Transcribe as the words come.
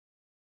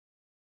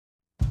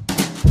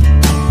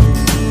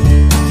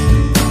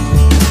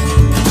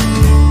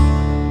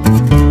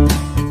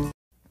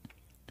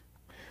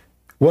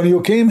When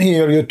you came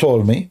here, you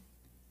told me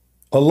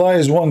Allah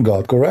is one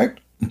God,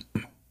 correct?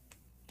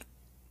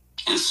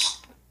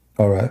 Yes.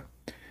 All right.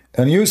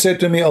 And you said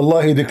to me,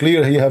 Allah, He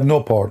declared He have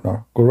no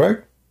partner,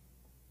 correct?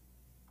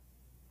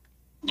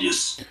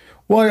 Yes.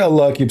 Why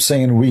Allah keeps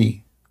saying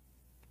we?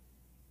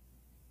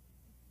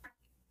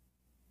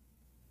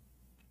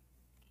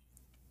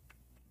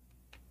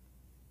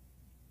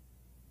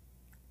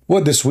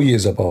 What this we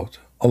is about?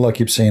 Allah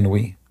keeps saying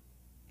we.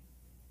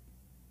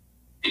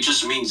 It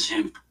just means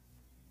him.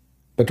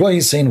 But why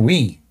He's saying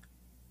we?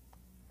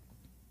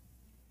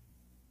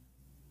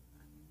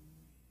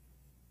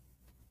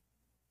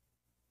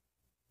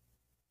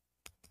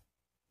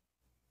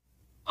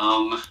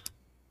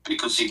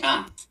 Because he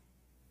can.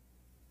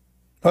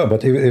 Oh,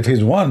 but if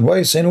He's one, why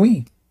is saying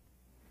we?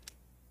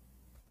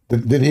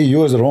 Did He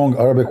use the wrong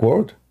Arabic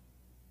word?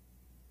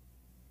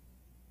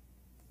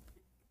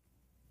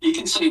 He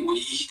can say we,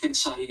 he can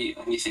say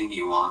anything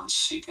he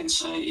wants. He can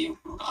say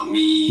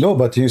me. No,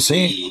 but you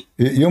see,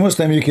 you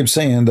Muslim, you keep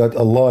saying that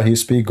Allah, He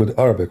speak good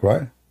Arabic,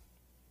 right?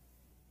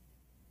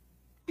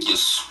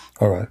 Yes.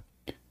 All right.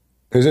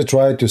 Is it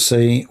right to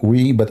say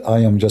we, but I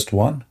am just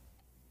one?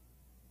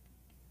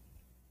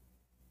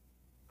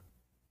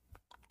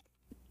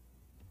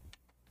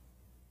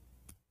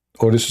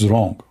 Or this is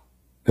wrong?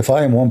 If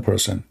I am one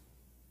person,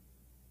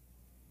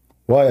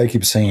 why I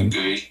keep saying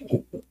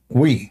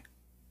we?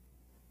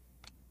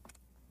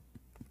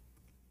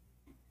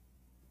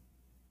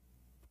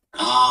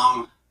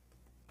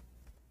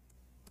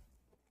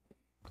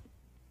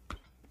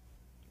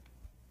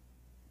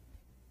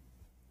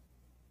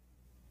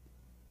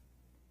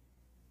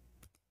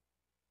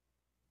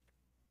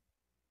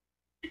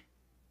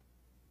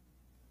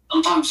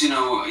 Sometimes, you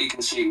know, you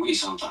can say we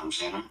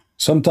sometimes, you know.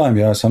 Sometime,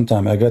 yeah,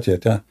 sometime. I got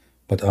it, yeah.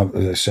 But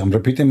I'm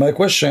repeating my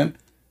question.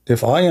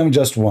 If I am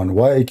just one,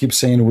 why I keep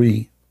saying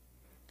we?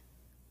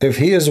 If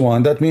He is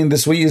one, that means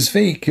this we is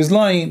fake. He's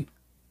lying.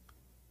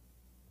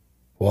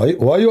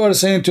 Why you are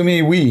saying to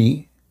me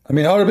we? I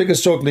mean, Arabic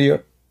is so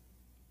clear.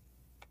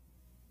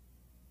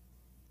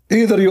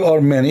 Either you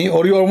are many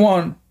or you are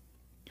one.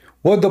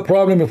 What the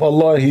problem if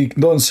Allah, He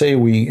don't say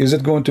we? Is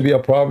it going to be a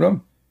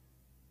problem?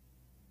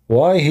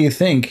 Why He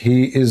think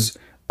He is...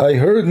 I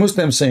heard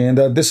Muslims saying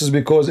that this is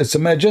because it's a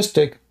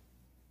majestic.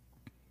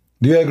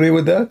 Do you agree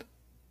with that?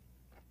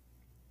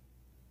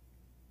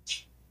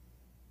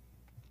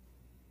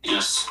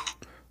 Yes.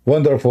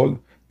 Wonderful.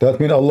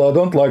 That means Allah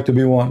don't like to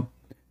be one.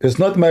 It's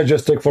not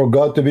majestic for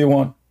God to be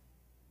one.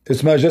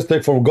 It's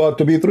majestic for God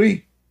to be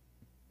three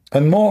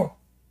and more.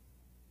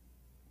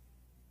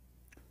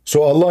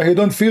 So Allah, He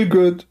don't feel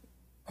good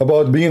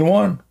about being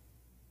one.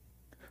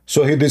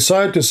 So He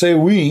decided to say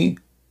we.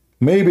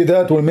 Maybe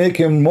that will make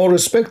Him more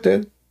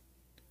respected.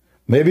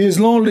 Maybe He's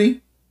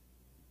lonely.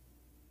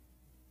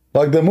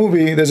 Like the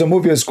movie, there's a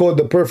movie, it's called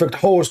The Perfect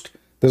Host.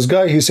 This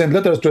guy, he sent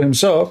letters to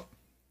himself.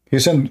 He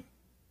sent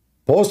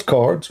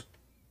postcards.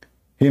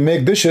 He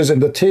make dishes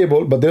in the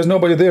table, but there's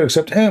nobody there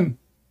except him.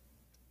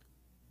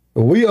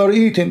 We are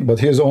eating,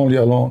 but he is only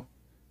alone.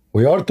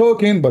 We are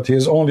talking, but he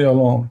is only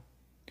alone.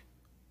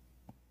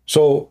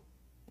 So,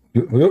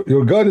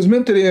 your God is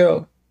mentally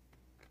ill.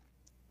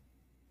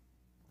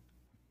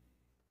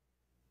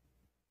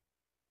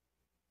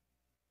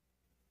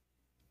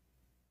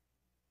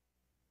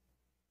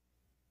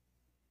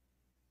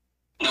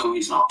 No,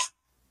 He's not.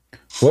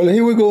 Well,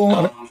 here we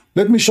go.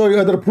 Let me show you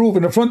other proof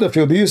in front of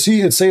you. Do you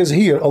see it says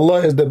here,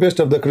 Allah is the best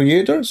of the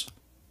creators?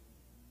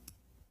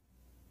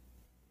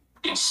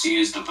 Yes,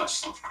 He is the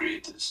best of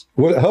creators.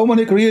 Well, how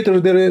many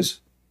creators there is?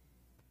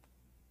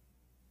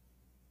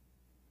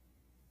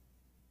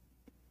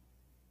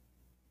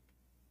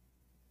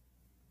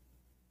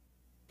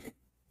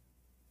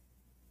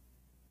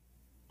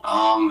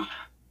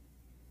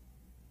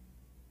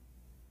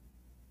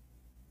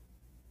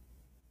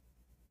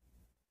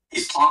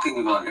 He's talking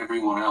about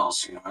everyone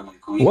else, you know,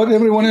 like we. What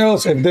everyone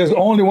else? If there's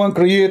only one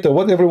creator,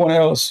 what everyone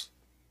else?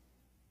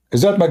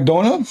 Is that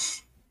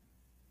McDonald's?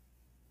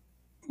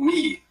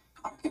 Me,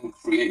 I can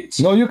create.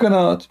 No, you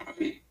cannot.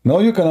 Right? No,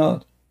 you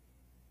cannot.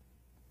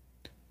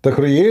 The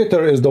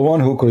creator is the one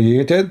who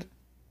created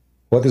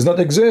what does not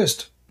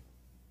exist.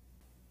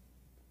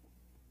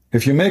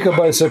 If you make a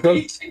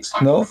bicycle,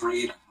 no,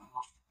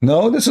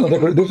 no, this is not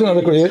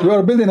the creator. You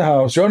are building a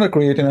house. You are not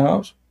creating a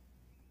house.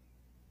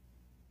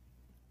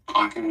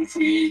 I can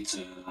create.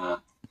 I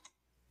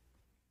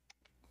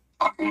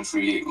can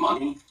create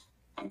money.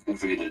 I can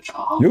create a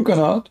job. You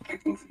cannot. I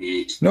can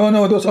create.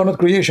 No, those are not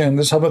creation.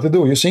 This has nothing to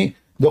do. You see,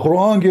 the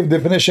Quran gives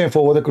definition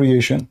for what a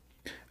creation.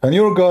 And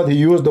your God, He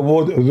used the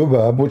word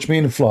Debat, which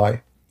means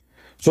fly.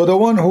 So the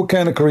one who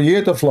can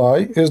create a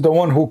fly is the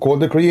one who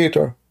called the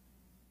creator.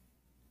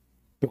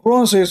 The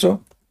Quran says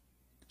so.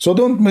 So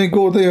don't make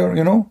go there,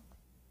 you know.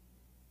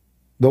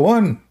 The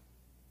one,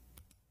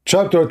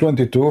 chapter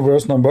 22,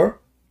 verse number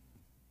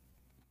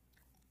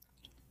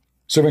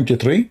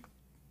 73.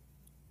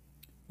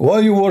 Why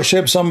you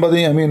worship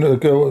somebody? I mean,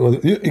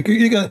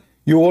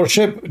 you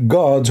worship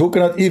gods who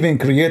cannot even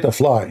create a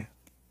fly.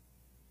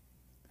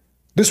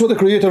 This is what the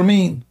creator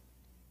mean.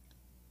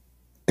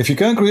 If you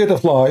can create a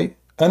fly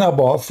and a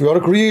buff, you are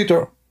a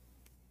creator.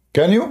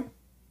 Can you?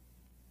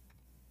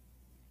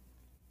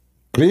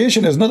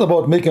 Creation is not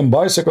about making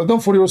bicycle.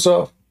 Don't fool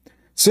yourself.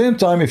 Same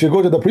time, if you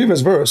go to the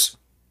previous verse,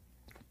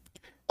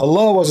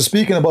 Allah was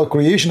speaking about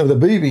creation of the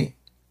baby.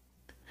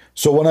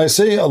 So when I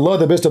say Allah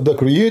the best of the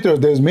creators,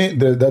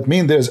 that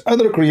means there's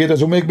other creators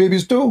who make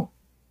babies too.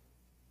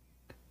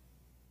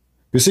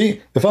 You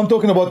see, if I'm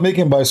talking about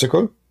making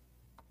bicycle,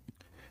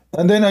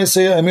 and then I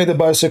say I made a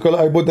bicycle,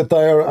 I put the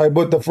tire, I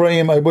put the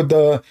frame, I put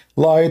the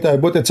light, I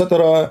put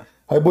etc.,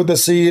 I put the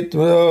seat,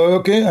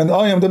 okay, and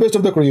I am the best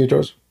of the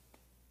creators.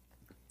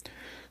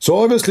 So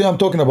obviously I'm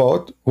talking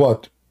about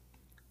what?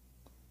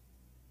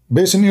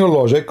 Based on your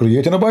logic,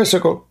 creating a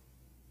bicycle.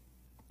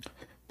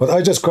 But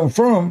I just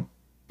confirm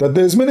that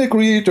there's many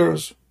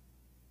creators,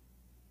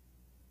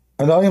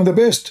 and I am the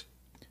best.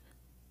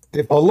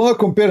 If Allah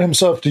compare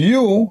himself to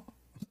you,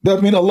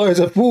 that means Allah is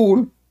a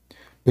fool,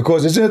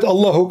 because isn't it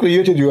Allah who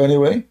created you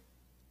anyway?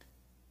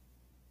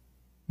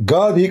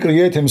 God, he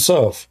created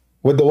himself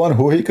with the one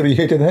who he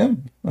created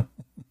him.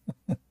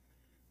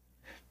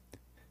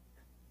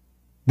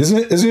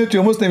 Isn't it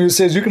your Muslim who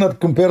says you cannot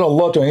compare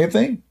Allah to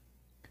anything?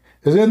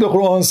 Isn't it the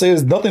Quran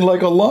says nothing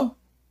like Allah,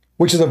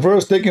 which is a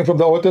verse taken from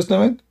the Old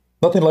Testament?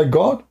 Nothing like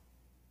God.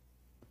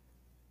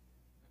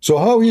 So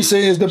how he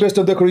says the best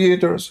of the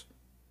creators?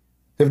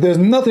 If there's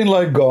nothing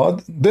like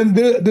God, then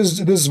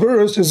this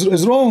verse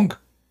is wrong,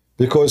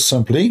 because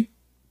simply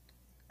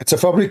it's a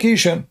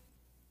fabrication.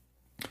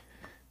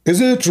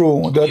 Is it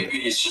true that... Maybe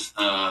it's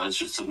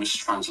just a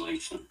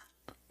mistranslation.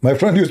 My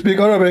friend, you speak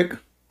Arabic.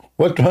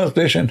 What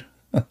translation?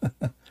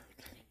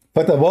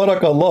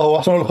 فَتَبَارَكَ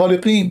اللَّهُ أَحْسَنُ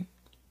الْخَالِقِينَ.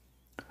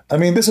 I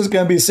mean, this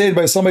can be said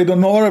by somebody who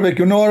don't know Arabic.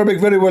 You know Arabic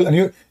very well,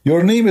 and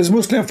your name is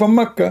Muslim from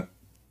Mecca.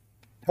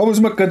 How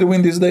is Mecca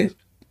doing these days?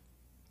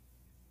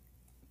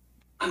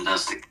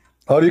 Fantastic.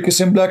 Are you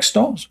kissing black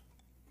stones?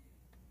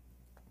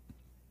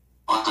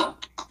 What's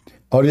up?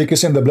 Are you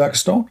kissing the black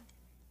stone?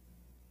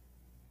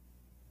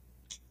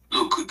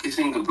 Look,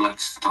 kissing the black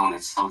stone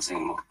is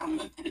something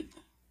Muhammad did.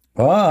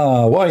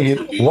 Ah, why he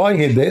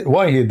did?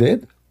 Why he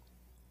did?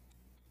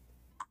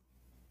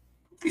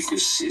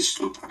 Because it's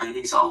to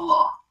praise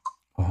Allah.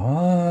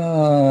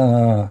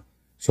 Ah,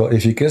 so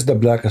if you kiss the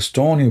black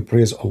stone, you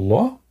praise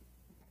Allah?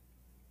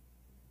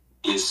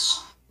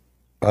 Yes.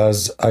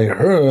 As I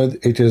heard,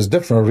 it is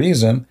different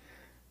reason.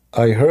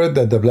 I heard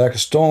that the black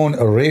stone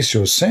erases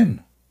your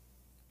sin.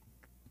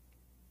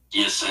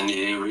 Yes, and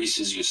it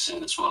erases your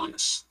sin as well,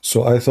 yes.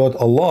 So I thought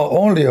Allah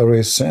only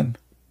erases sin.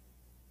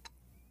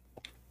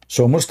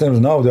 So Muslims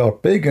now, they are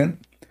pagan.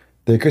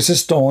 They kiss a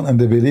stone and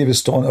they believe a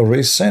stone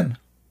erases sin.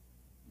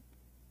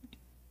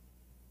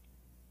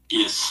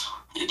 Yes,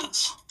 it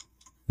does.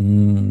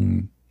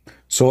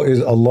 So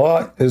is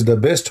Allah is the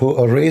best who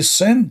erases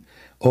sin,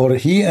 or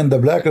he and the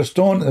black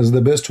stone is the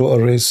best who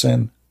erases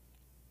sin?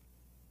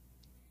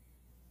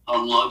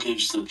 Allah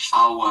gives the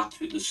power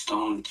to the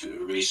stone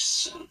to erase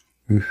sin.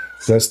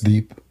 That's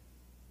deep.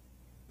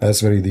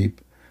 That's very deep.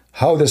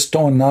 How the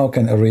stone now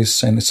can erase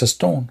sin? It's a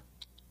stone.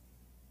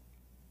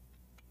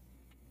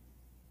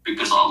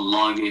 Because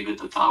Allah gave it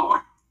the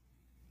power.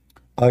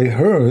 I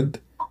heard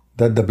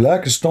that the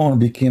black stone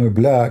became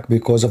black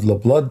because of the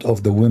blood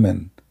of the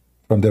women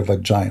from their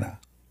vagina.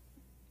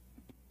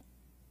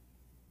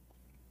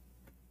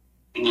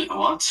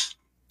 What?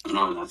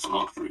 No, that's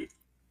not true.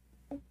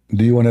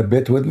 Do you want to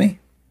bet with me?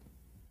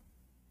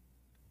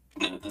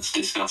 No, that's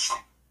disgusting.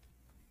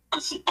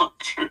 That's not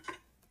true.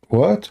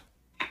 What?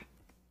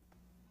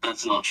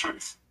 That's not true.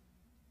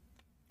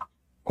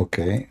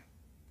 Okay.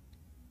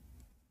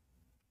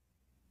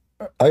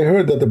 I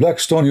heard that the black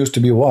stone used to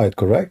be white,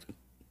 correct?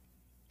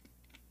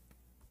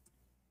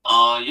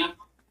 Yeah.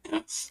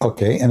 Yes.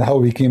 Okay, and how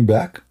we came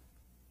back?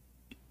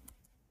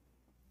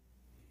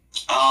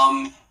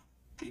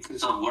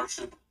 Because of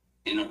worship,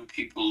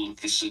 people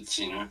kiss it,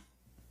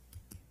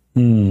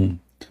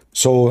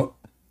 So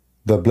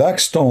the black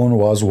stone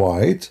was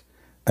white,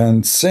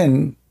 and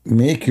sin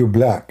make you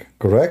black,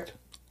 correct?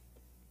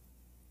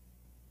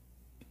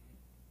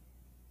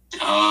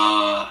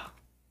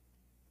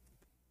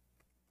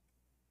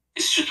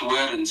 It's just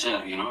wear and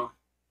tear,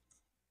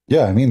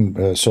 Yeah, I mean,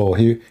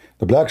 the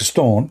black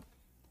stone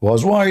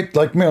was white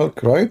like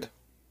milk, right?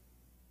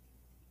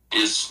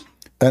 Yes.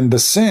 And the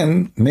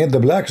sin made the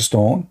black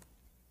stone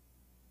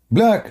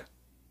black.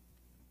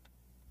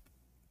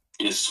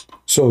 Yes.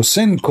 So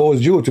sin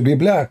caused you to be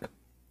black.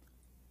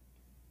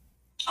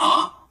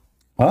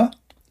 Huh?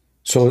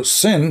 So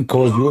sin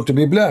caused you to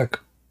be black.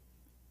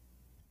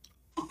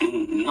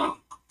 No.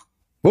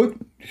 But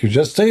you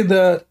just say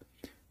that.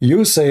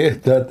 You say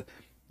that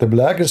the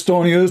black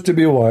stone used to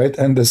be white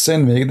and the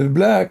sin made it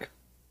black.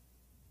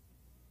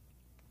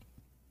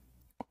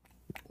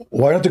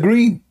 Why not the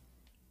green?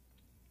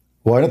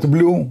 Why not the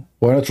blue?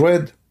 Why not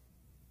red?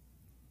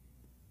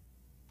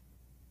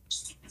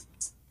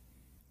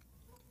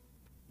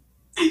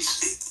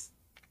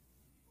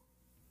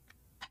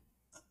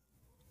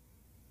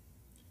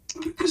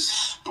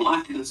 Because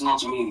black does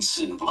not mean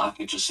sin. Black,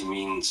 it just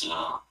means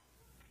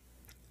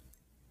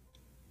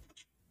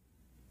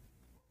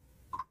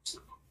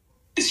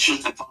It's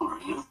just a color,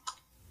 you know?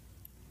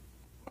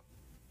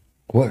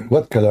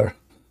 What color?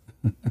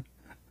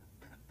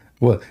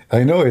 Well,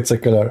 I know it's a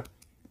color.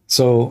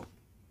 So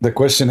the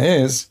question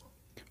is,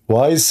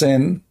 why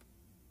sin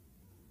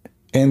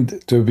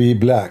end to be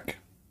black?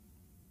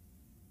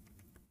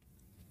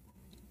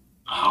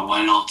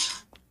 Why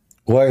not?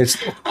 Why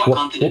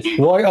can't it be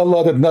why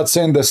Allah did not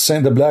send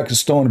the black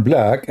stone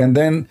black and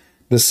then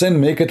the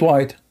sin make it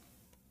white?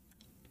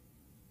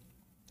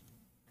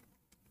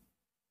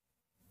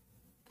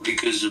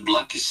 Because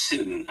black is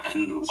sin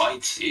and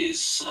white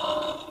is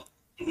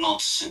not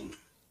sin.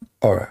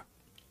 All right.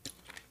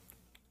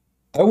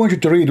 I want you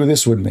to read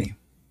this with me.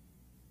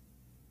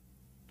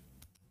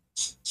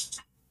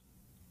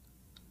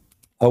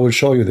 I will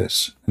show you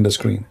this in the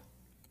screen.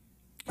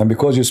 And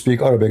because you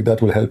speak Arabic,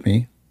 that will help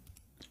me.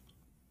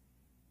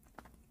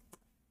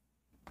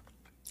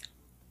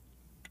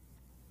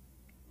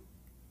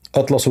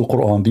 Atlas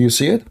al-Quran. Do you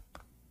see it?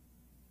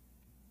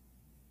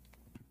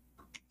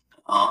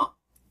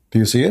 Do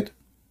you see it?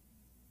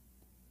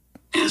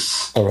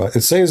 Yes. All right.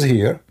 It says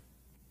here,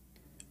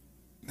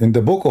 in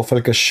the book of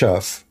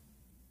Al-Kashaf,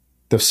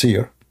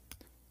 Tafsir,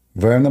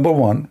 verse number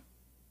 1,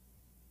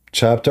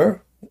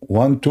 chapter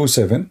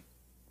 127,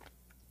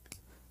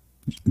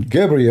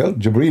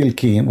 Jibreel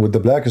came with the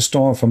black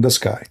stone from the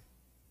sky.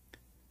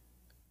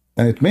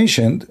 And it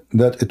mentioned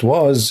that it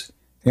was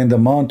in the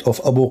mount of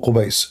Abu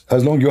Qubais.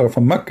 As long as you are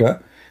from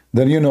Mecca,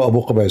 then you know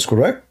Abu Qubais,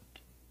 correct?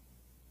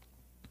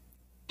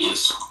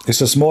 Yes.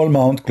 It's a small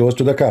mount close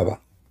to the Kaaba.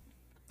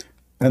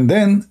 And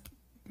then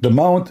the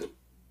mount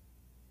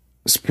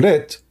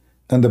split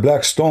and the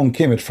black stone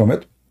came it from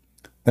it.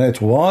 And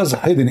it was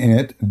hidden in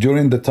it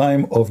during the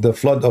time of the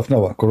flood of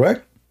Noah,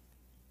 correct?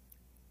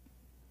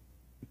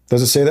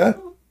 Does it say that?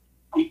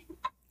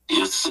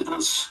 Yes, it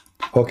does.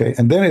 Okay,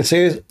 and then it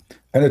says,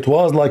 and it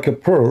was like a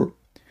pearl,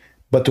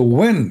 but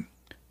when,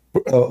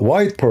 a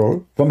white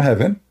pearl from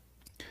heaven,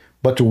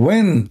 but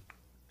when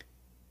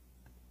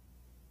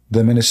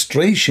the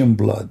menstruation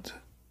blood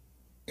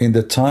in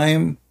the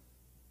time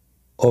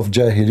of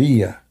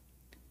Jahiliyyah,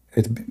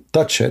 it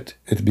touch it,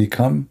 it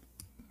become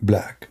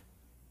black.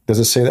 Does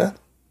it say that?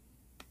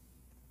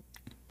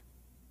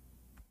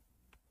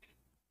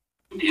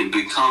 It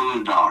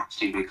become dark.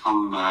 It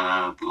become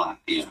black.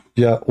 Yeah.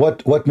 Yeah.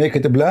 What make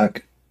it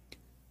black?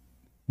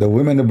 The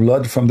women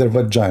blood from their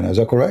vagina. Is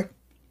that correct?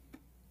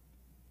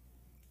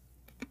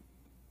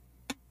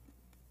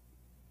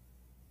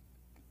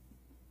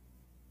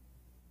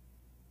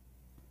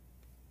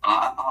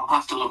 I'll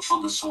have to look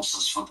for the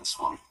sources for this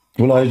one.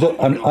 Well,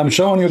 I'm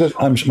showing you this.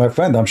 My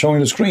friend, I'm showing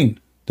you the screen.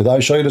 Did I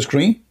show you the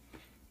screen?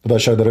 Did I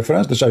show the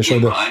reference? Did I show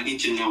the? I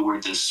need to know where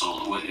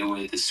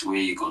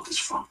you got this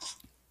from.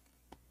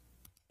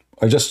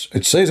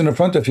 It says in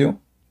front of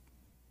you,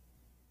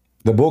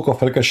 the book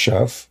of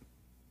Al-Kashaf,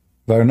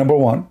 verse number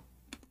 1.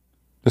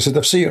 This is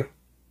tafsir.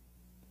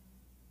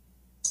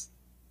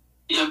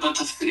 Yeah, but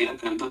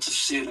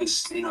tafsir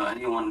is,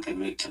 anyone can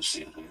make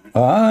tafsir.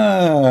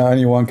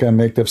 Anyone can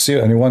make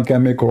tafsir. Anyone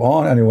can make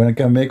Quran. Anyone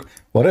can make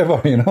whatever,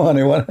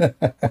 anyone.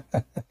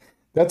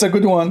 That's a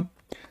good one.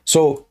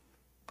 So,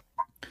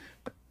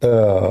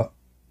 there's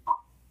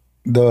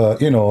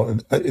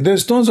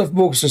tons of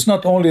books. It's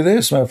not only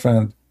this, my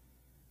friend.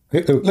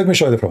 Let me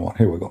show you the different one.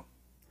 Here we go.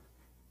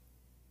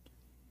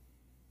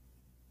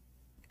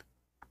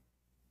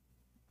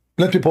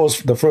 Let me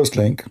post the first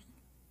link.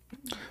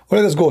 All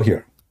right, let's go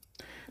here.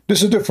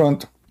 This is a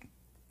different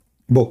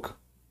book.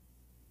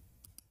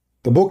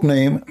 The book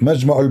name,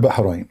 Majma'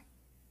 al-Bahrain.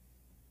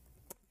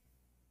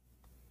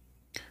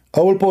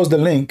 I will post the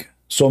link,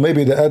 so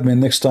maybe the admin,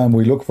 next time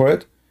we look for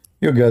it,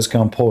 you guys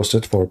can post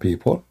it for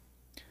people.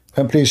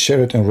 And please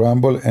share it in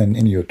Rumble and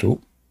in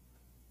YouTube.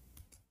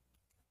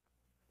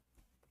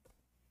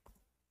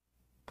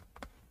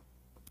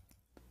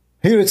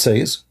 Here it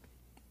says,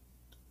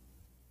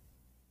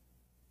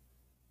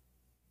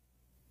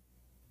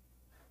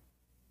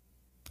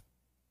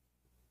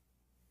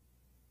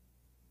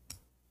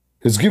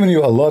 it's giving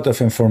you a lot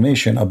of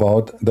information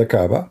about the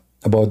Kaaba,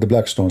 about the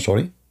black stone,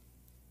 sorry.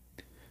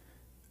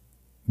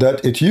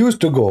 That it used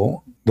to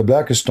go, the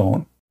black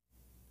stone,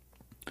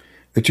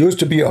 it used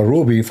to be a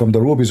ruby from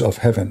the rubies of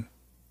heaven,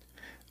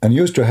 and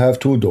used to have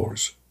 2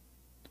 doors.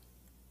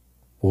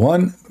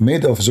 One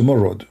made of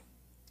Zumurrud.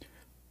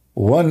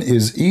 One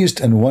is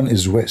east and one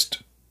is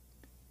west.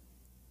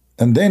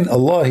 And then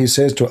Allah, He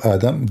says to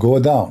Adam, go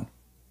down,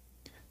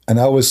 and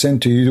I will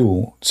send to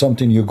you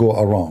something you go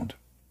around.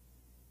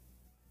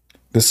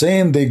 The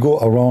same they go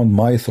around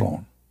my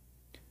throne.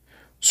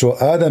 So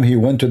Adam, he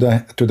went to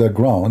the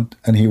ground,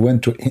 and he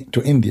went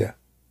to India.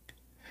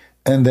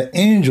 And the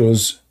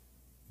angels,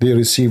 they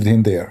received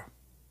him there.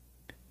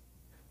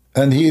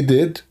 And he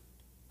did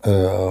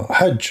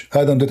Hajj.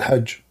 Adam did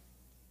Hajj.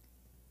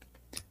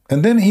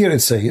 And then here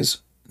it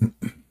says,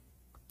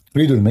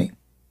 read with me.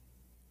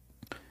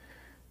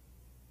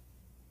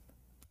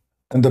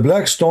 And the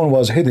black stone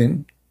was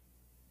hidden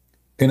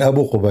in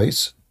Abu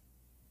Qubais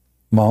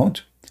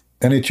Mount,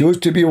 and it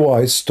used to be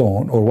white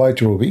stone or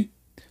white ruby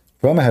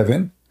from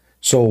heaven.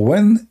 So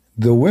when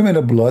the women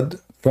of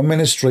blood from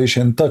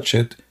menstruation touch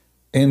it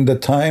in the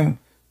time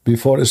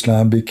before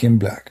Islam became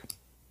black?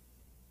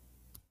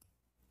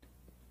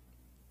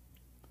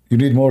 You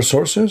need more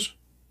sources?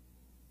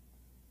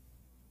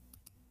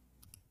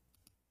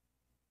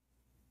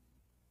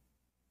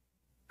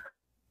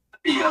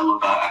 Yeah,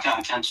 look, I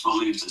can't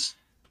believe this.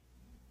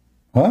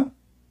 Huh?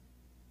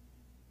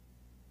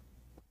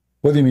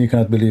 What do you mean you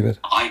cannot believe it?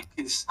 I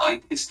kissed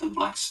the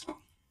black stone.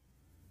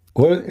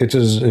 Well, it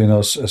is, you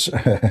know,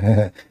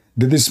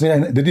 did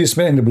you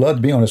smell any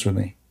blood? Be honest with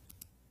me.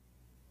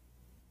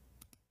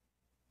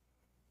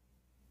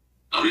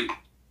 Sorry?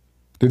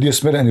 Did you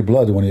smell any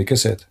blood when you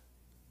kiss it?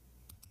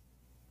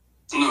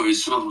 No, it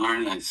smelled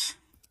very nice.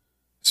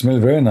 It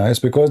smelled very nice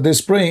because they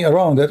spray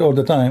around it all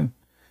the time.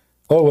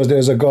 Always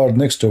there's a guard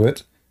next to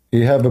it.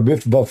 You have a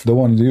biff buff, the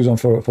one you use them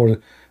for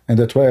in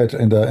the toilet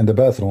in the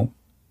bathroom.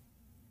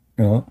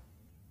 You know.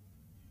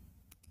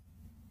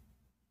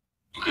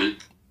 Okay.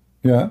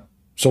 Yeah.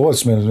 So what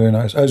smells very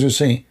nice? As you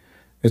see,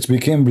 it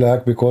became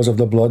black because of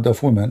the blood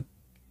of women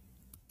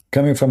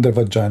coming from their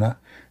vagina.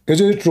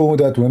 Is it true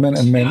that women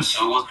and men? Yeah,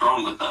 so what's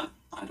wrong with that?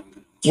 I don't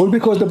get it. Well,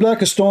 because the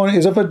black stone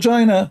is a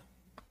vagina.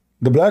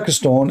 The black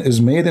stone is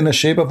made in the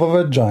shape of a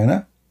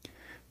vagina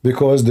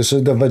because this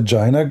is the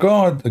vagina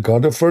god, the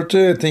god of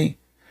fertility.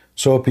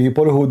 So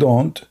people who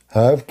don't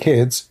have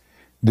kids,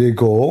 they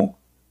go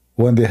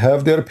when they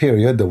have their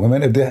period. The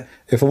women,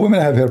 if a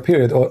woman have her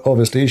period,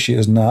 obviously she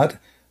is not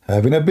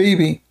having a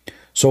baby.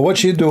 So what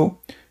she do?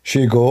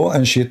 She go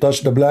and she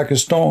touch the black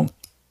stone,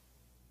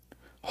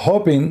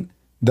 hoping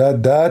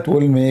that that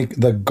will make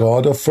the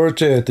god of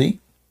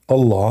fertility,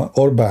 Allah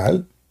or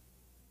Baal,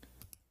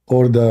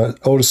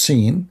 or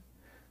Sin,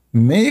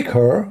 make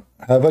her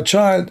have a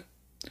child.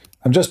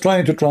 I'm just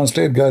trying to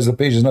translate, guys. The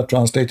page is not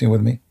translating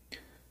with me.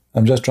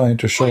 I'm just trying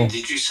to show. Wait,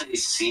 did you say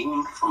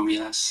seen from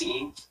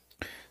Yasin?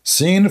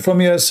 Seen from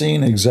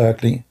Yasin,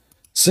 exactly.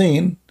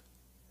 Seen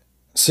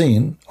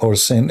or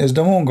Sin is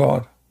the moon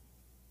god.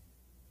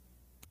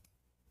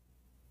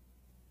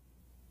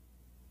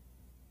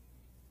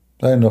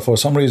 I don't know, for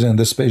some reason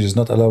this page is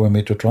not allowing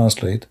me to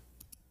translate.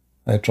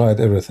 I tried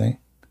everything.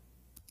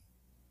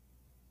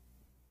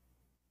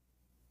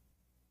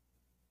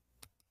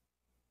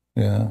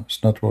 Yeah,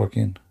 it's not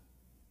working.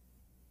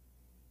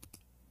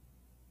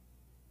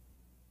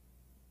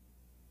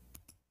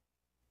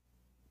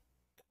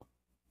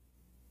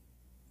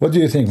 What do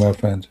you think, my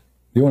friend?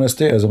 Do you want to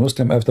stay as a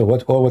Muslim after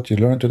what you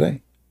learned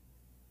today?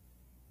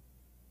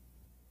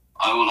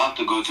 I will have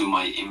to go to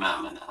my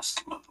imam and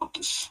ask him about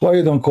this. Why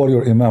you don't call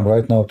your imam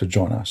right now to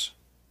join us?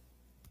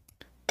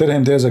 Tell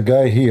him there's a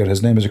guy here,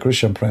 his name is a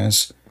Christian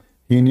Prince.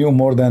 He knew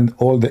more than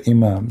all the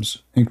imams,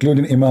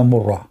 including Imam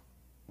Murrah.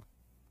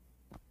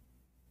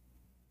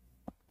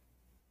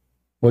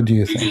 What do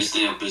you think? Because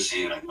they are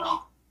busy right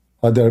now.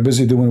 They are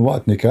busy doing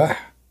what? Nikah?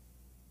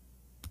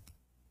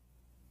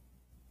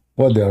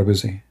 What they are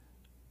busy?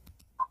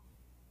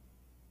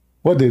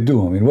 What they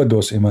do? I mean, what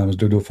those imams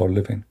do for a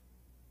living?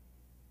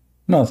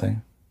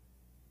 Nothing.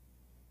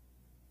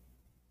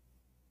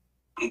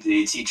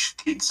 They teach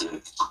kids.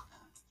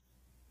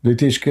 They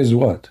teach kids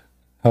what?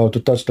 How to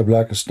touch the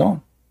black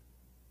stone?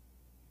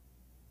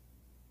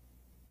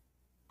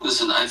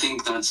 Listen, I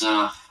think that's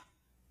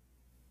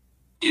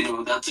you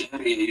know, that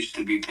area used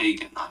to be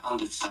pagan. I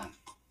understand.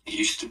 It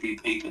used to be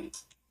pagan.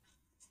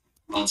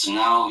 But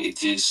now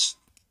it is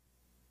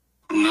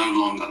no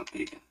longer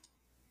pagan.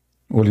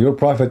 Well, your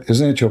prophet,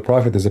 isn't it your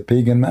prophet is a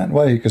pagan man?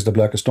 Why he kissed the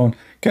black stone?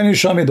 Can you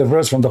show me the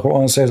verse from the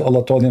Quran says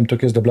Allah told him to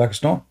kiss the black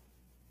stone?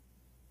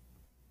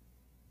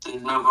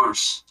 There's no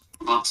verse.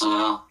 But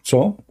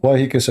so, why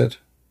he kiss it?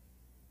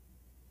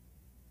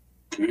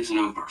 there is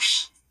no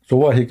verse. So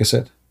why he kiss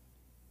it?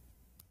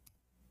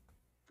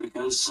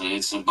 Because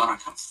it's a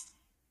barakah.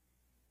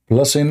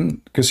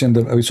 Blessing, kissing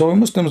the... So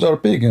Muslims are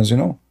pagans, you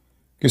know?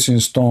 Kissing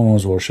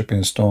stones,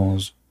 worshipping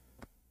stones.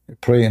 You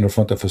pray in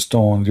front of a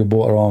stone. You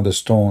bow around a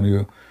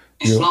stone.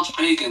 It's not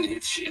pagan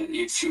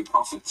if your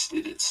prophet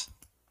did it.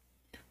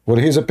 Well,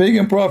 he's a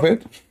pagan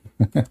prophet.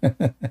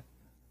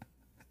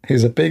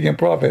 He's a pagan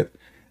prophet.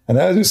 And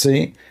as you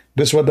see,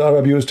 this is what the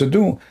Arab used to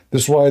do.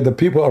 This is why the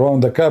people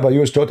around the Kaaba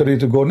used totally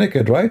to go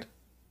naked, right?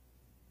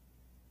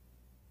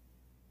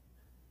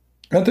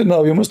 Until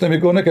now, you Muslim, you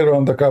go naked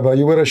around the Kaaba.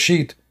 You wear a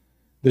sheet.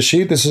 The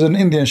sheet, this is an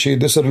Indian sheet.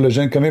 This is a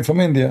religion coming from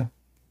India.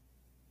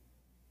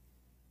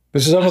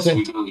 This is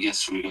everything.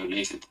 Yes, we go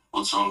naked.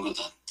 What's wrong with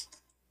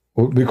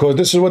that? Because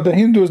this is what the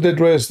Hindus, they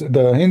dress.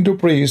 The Hindu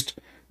priest,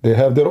 they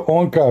have their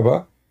own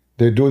Kaaba.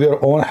 They do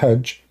their own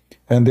Hajj.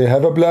 And they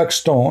have a black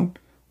stone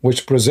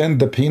which present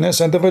the penis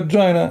and the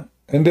vagina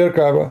in their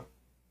Kaaba.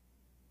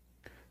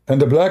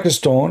 And the black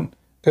stone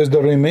is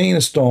the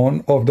remain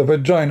stone of the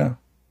vagina.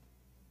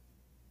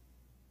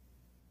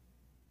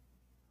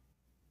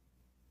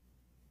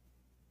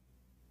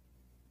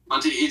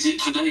 But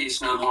today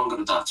is no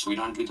longer that. We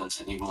don't do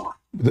that anymore.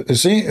 You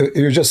see,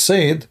 you just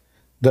said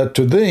that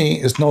today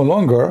is no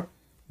longer,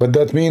 but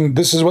that means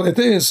this is what it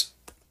is.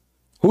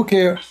 Who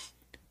cares?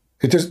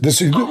 It is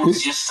this.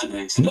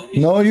 Yesterday. Today.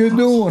 No, you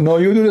do. No,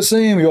 you do the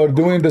same. You are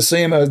doing the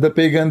same as the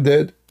pagan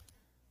did.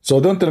 So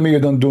don't tell me you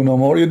don't do no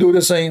more. You do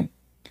the same.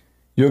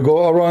 You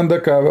go around the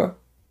Kaaba.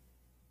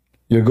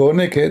 You go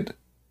naked.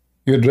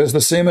 You dress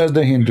the same as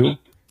the Hindu.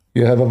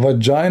 You have a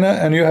vagina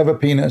and you have a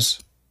penis.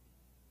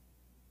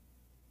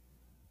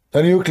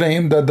 And you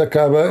claim that the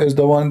Kaaba is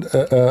the one,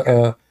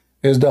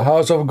 is the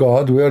house of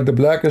God, where the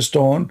black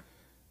stone,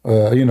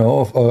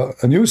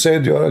 and you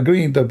said you're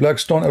agreeing the black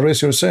stone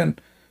erase your sin.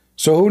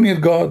 So who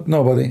need God?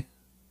 Nobody.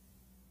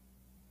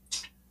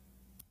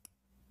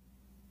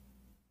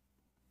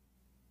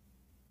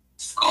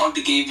 God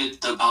gave it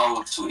the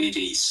power to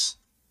erase.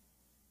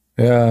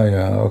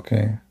 Yeah,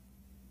 okay.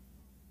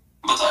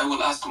 But I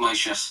will ask my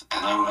Sheikh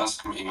and I will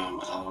ask my Imam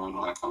and I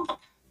will come back.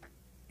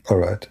 All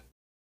right.